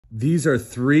These are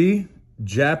 3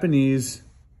 Japanese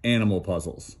animal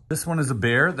puzzles. This one is a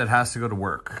bear that has to go to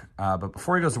work. But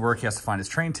before he goes to work, he has to find his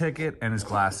train ticket and his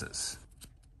glasses.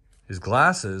 His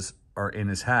glasses are in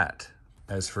his hat.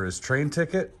 As for his train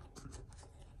ticket,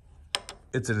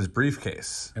 it's in his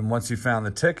briefcase. And once you found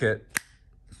the ticket,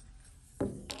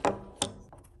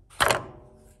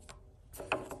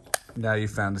 now you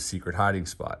found a secret hiding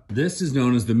spot. This is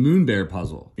known as the moon bear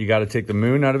puzzle. You gotta take the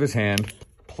moon out of his hand,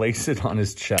 place it on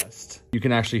his chest. You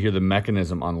can actually hear the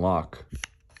mechanism unlock.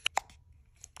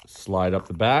 Slide up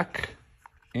the back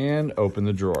and open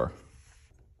the drawer.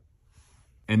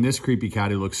 And this creepy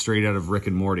cat, who looks straight out of Rick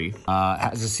and Morty,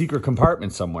 has a secret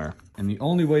compartment somewhere. And the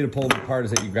only way to pull him apart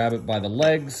is that you grab it by the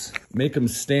legs, make him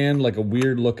stand like a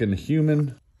weird looking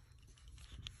human.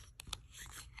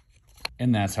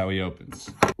 And that's how he opens.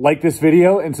 Like this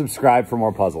video and subscribe for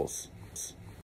more puzzles.